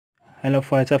hello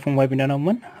फरायसा फंबाय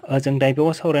बिनानावमोन जों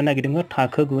दायो सावरायनो नागिरदों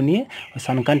थाखो 9 नि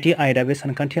सानखान्थि आयदा बे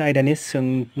सानखान्थि आयदानि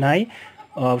सोंनाय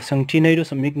सोंथि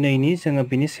 2.2 नि जोङो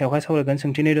बिनि सायावहाय सावरायगोन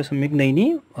सोंथि 2.2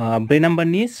 नि 4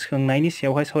 नाम्बारनि सोंनायनि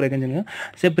सायावहाय सावरायगोन जोङो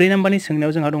जे 4 नाम्बारनि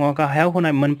सोंनायाव जोंहा दङ गाहायाव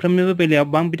होनाय मोनफ्रोमनिबो बेलायाव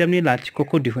बां बिदामनि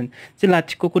लाथिख'खौ दिहुन जे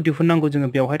लाथिख'खौ दिहुननांगौ जोङो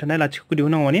बेवहाय थानाय लाथिख'खौ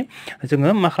दिहुननांगौ माने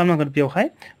जोङो मा खालामनांगोन बेवहाय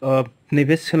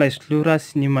नैबे सोलायस्लु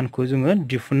राशिनि मानखौ जोङो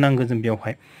दिहुननांगोन जों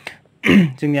बेवहाय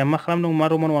जोंनिया मा खालामदों मा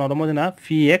रमान 1 दङ जोंना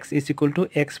px =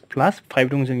 x +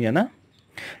 5 दं जोंनिया ना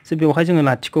जे बेवहाय जोङो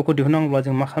लाथिख'खौ दिहुननांगौब्ला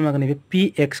जों मा खालामनांगोन नैबे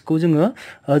px खौ जोङो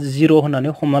 0 होननानै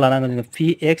हमना लानांगोन जोङो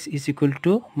px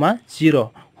 = मा 0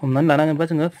 हमनानै लानांगोनबा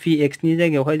जोङो px नि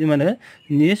जायगायावहाय जों माने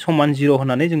नि समान 0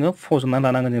 होननानै जोङो फज'ना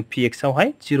लानांगोन जों px आवहाय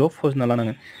 0 फज'ना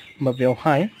लानांगोन होमबा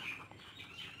बेवहाय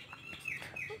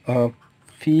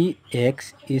px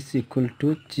 =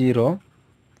 0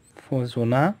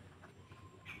 फज'ना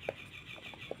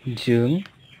जों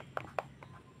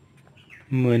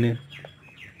मोनो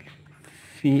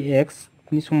px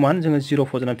नि समान जोङो 0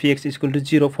 फज'ना px =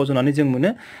 0 फज'नानै जों मोनो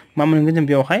मा मोनगोन जों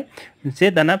बेवहाय जे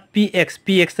दाना px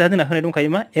दा जोंना होनाय दंखायो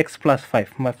मा x +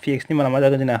 5 होमबा px नि माना मा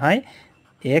जागोन जोंनाहाय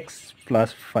x +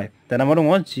 5 दाना मा दङ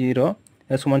 0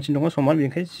 समानसिन दङ समान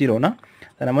बेनिखाय 0 ना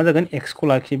दाना मा जागोन x खौ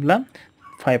लाखिब्ला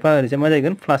 5 आ ओरैजाय मा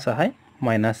जागोन प्लास आहाय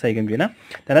माइनास जागोन बेना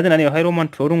दाना जोंना बेवहाय रमान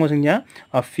 2 दङ जोंनिया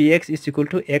px =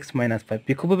 x - 5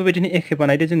 बेखौबो बेबायदिनो एखे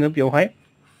बानायदो जोङो बेवहाय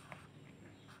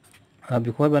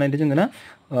बेखौहाय बानायदो जोङो ना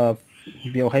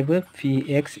बेवहायबो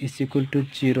px =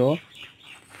 0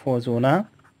 फज'ना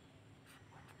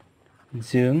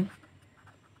जों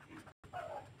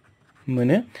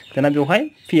मोनो दाना बेवहाय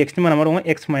px नि माना मा दङ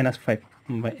x - 5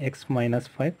 होमबा x -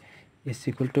 5 =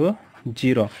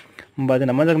 0 होमबा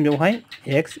जोंना मा जागोन बेवहाय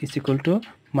x =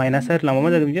 माइनास लांबा मा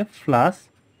जागोन बियो प्लास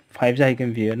 5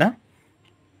 जाहैगोन बियो ना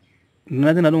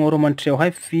दाना जोंना दङ रमान 3 आवहाय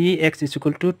px =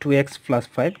 2x +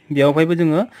 5 बेवहायबो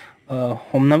जोङो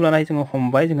हमनानै लानाय जोङो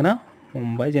हमबाय जोङो ना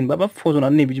हमबाय जेनेबा बा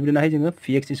फज'नानै नै बिदि लिरनो हायो जोङो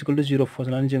px = 0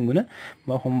 फज'नानै जों मोनो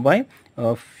बा हमबाय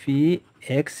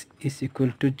px =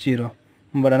 0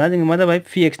 होमबा दाना जोङो मा जाबाय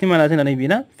px नि माना जोंना नैबे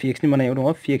ना px नि मानायाव दङ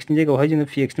px नि जायगायावहाय जोङो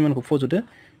px नि मानखौ फज'दो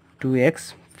 2x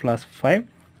 + 5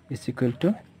 =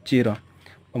 0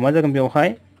 मा जागोन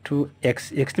बेवहाय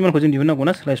 2x x नि मानखौ जों दिहुननांगौ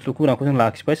ना सोलायस्लु गोनांखौ जों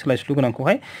लाखिबाय सोलायस्लु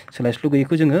गोनांखौहाय सोलायस्लु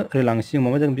गैयैखौ जोङो ओरै लांसै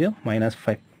मा जागोन बेयो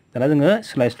 -5 दाना जोङो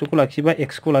सोलायस्लुखौ लाखिबा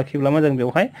x खौ लाखिब्ला मा जागोन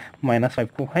बेवहाय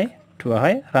 -5 खौहाय 2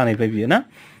 आहाय रानहैबाय बियो ना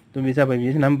थ' बे जाबाय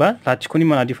बियो जोंना होमबा लाथिख'नि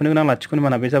माना दिहुननो गोनां लाथिख'नि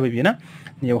माना बे जाबाय बियो ना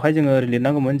बेवहाय जोङो ओरै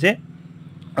लिरनांगौमोन जे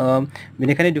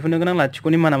बेनिखायनो दिहुननो गोनां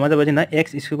लाथिख'नि माना मा जाबाय जोंना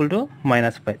x =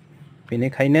 -5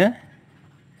 बेनिखायनो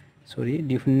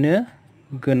दिहुननो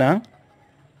गोनां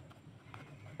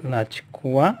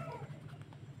लाथिख'आ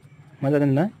मा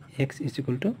जागोन ना x =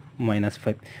 -5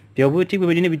 बेयावबो थिग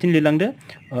बेबायदिनो लिरलांदो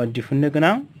दिहुननो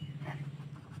गोनां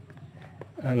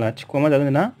लाथिख'आ मा जागोन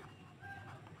ना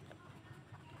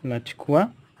लाथिख'आ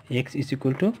x =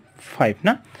 5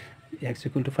 ना x =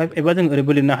 5 एबा जों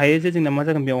ओरैबो लिरनो हायो जे जोंना मा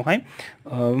जागोन बेवहाय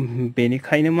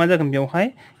बेनिखायनो मा जागोन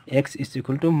बेवहाय x =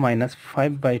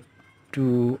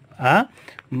 -5/2 आ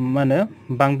मा होनो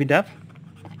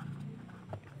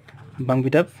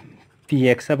बांबिदाब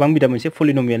px आ बांबिदाब मोनसे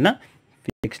पलिनमियेल ना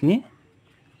px नि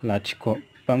लाथिख'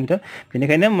 बांबिदाब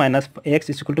बेनिखायनो x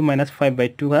 =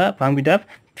 -5/2 आ बांबिदाब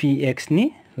px नि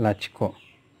लाथिख'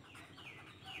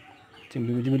 जों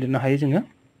बेबायदिबो लिरनो हायो जोङो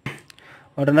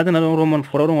दाना जोंना रमान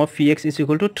 4 आव दङ px =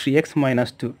 3x - 2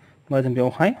 होमबा जों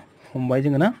बेवहाय हमबाय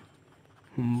जोङो ना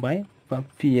हमबाय बा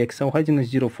px आवहाय जोङो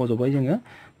 0 फज'बाय जोङो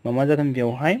मा जागोन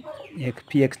बेवहाय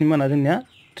px नि माना जोंनिया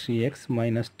 3x - 2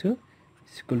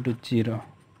 = 0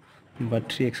 होमबा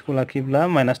 3x खौ लाखिब्ला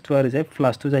 -2 ओरैजाय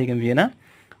 +2 जाहैगोन बियो ना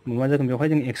मा जागोन बेवहाय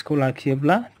जों x खौ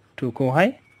लाखियोब्ला 2 खौहाय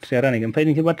 3 आ रानहैगोन ओमफ्राय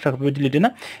नोंसोर बाथ्राखौ बेबायदि लिरदो ना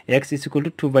x =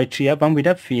 2/3 आ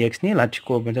बांबिदाब px नि लाथिख'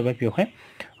 जाबाय बेवहाय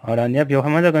दानिया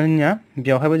बेवहाय मा जागोन जोंनिया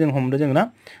बेवहायबो जों हमदो जों ना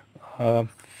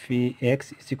px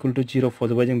 = 0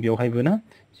 फज'बाय जों बेवहायबो ना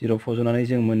 0 फज'नानै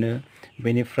जों मोनो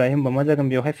बेनिफ्राय होमबा मा जागोन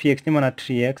बेवहाय px नि माना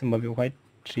 3x होमबा बेवहाय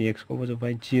 3x खौ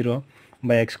फज'बाय 0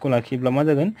 होमबा x खौ लाखियोब्ला मा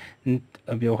जागोन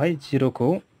बेवहाय 0 खौ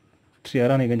 3 आ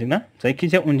रानहैगोन जोंना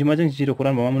जायखिजाया अनजिमाजों 0 खौ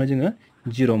रानबा मा मोनो जोङो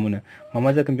 0 मोनो मा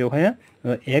जागोन बेवहाय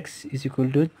x =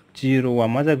 0 आ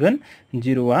मा जागोन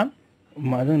 0 आ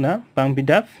मा जोंना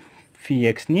बांबिदाब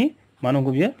px नि मा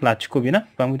नांगौ बियो लाथिख' बियो ना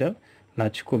बांबिदाब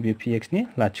लाथिख' बियो px नि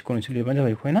लाथिख' नोंसोर लिरबानो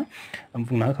जाबाय बेखौहाय ना आं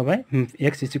बुंना होखाबाय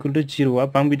x = 0 आ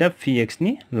बांबिदाब px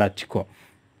नि लाथिख'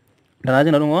 दाना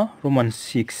जोंना दङ रमान 6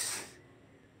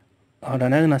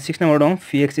 दाना जोंना 6 नाम्बार दं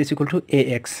px =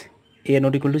 ax a ≠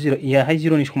 0 a आहाय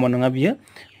 0 नि समान नङा बियो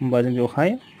होमबा जों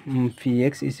बेवहाय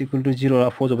px = 0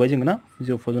 फज'बाय जोङो ना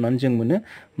 0 फज'नानै जों मोनो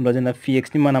होमबा जोंना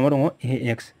px नि माना मा दङ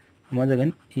ax मा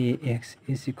जागोन ax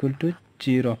is equal to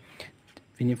 0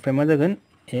 बेनिफ्राय मा जागोन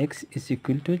x is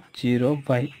equal to 0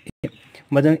 by a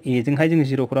होमबा जों a जोंहाय जों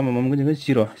 0 खौ मा मोनगोन जोङो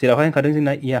 0 जेरावहाय ओंखारदों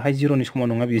जोंना a आहाय 0 नि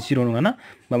समान नङा बियो 0 नङा ना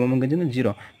मा मोनगोन जोङो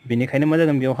 0 बेनिखायनो मा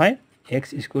जागोन बेयावहाय x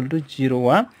is equal to 0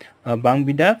 uh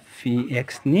बांबिदा px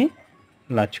नि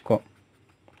लाथिख'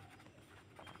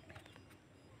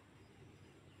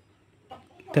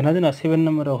 दाना जोंना 7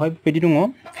 नम्बरावहाय बेबायदि दङ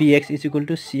px is equal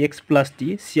to cx plus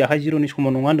d c आहाय 0 नि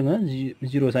समान नङा होनदों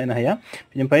 0 जानो हाया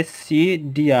बेनिफ्राय c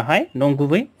d आहाय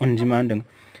नंगुबै अनजिमा होनदों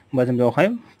होमबा जों बेयावहाय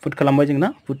पुट खालामबाय जोंना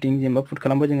पुटिं जेनेबा पुट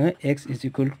खालामबाय जोङो x is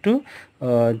equal to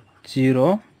 0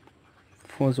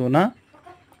 फजना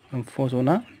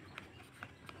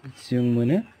जों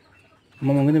मोनो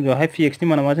मा मोनगोन जों बेयावहाय px नि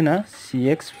माना मा जोंना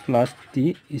cx plus d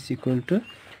is equal to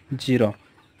 0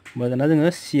 होमबा दाना जोङो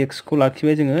cx खौ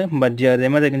लाखिबाय जोङो होमबा d आ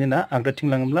मा जागोन जोंना आगदाथिं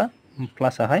लाङोब्ला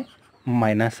प्लास आहाय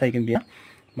माइनास जागोन बेया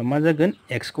होमबा मा जागोन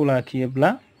x खौ लाखियोब्ला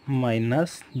माइनास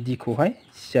d खौहाय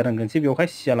c आ रानगोन बेयावहाय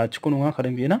c आ लाथिख' नङा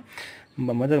होनखादों बेयो ना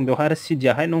होमबा मा जागोन बेयावहाय आरो c d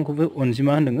आहाय नंगुबै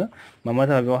अनजिमा होनदों मा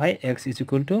जाबाय बेयावहाय x is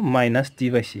equal to minus d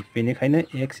by c बेनिखायनो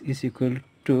x is equal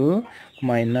to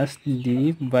minus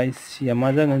d by c आ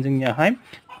मा जागोन जोंनियाहाय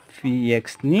px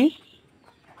नि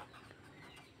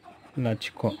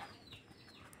लाथिख'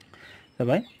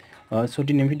 जाबाय स'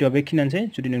 दिनैनि भिडिअआ बेखिनियानोसै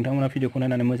जुदि नोंथांमोना भिडिअखौ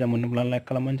नायनानै मोजां मोनोब्ला लाइक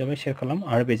खालामबानो जाबाय शेयार खालाम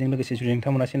आरो बेजों लोगोसे जुदि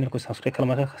नोंथांमोना चेनेलखौ साबस्क्राइब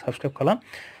खालामाखै साबस्क्राइब खालाम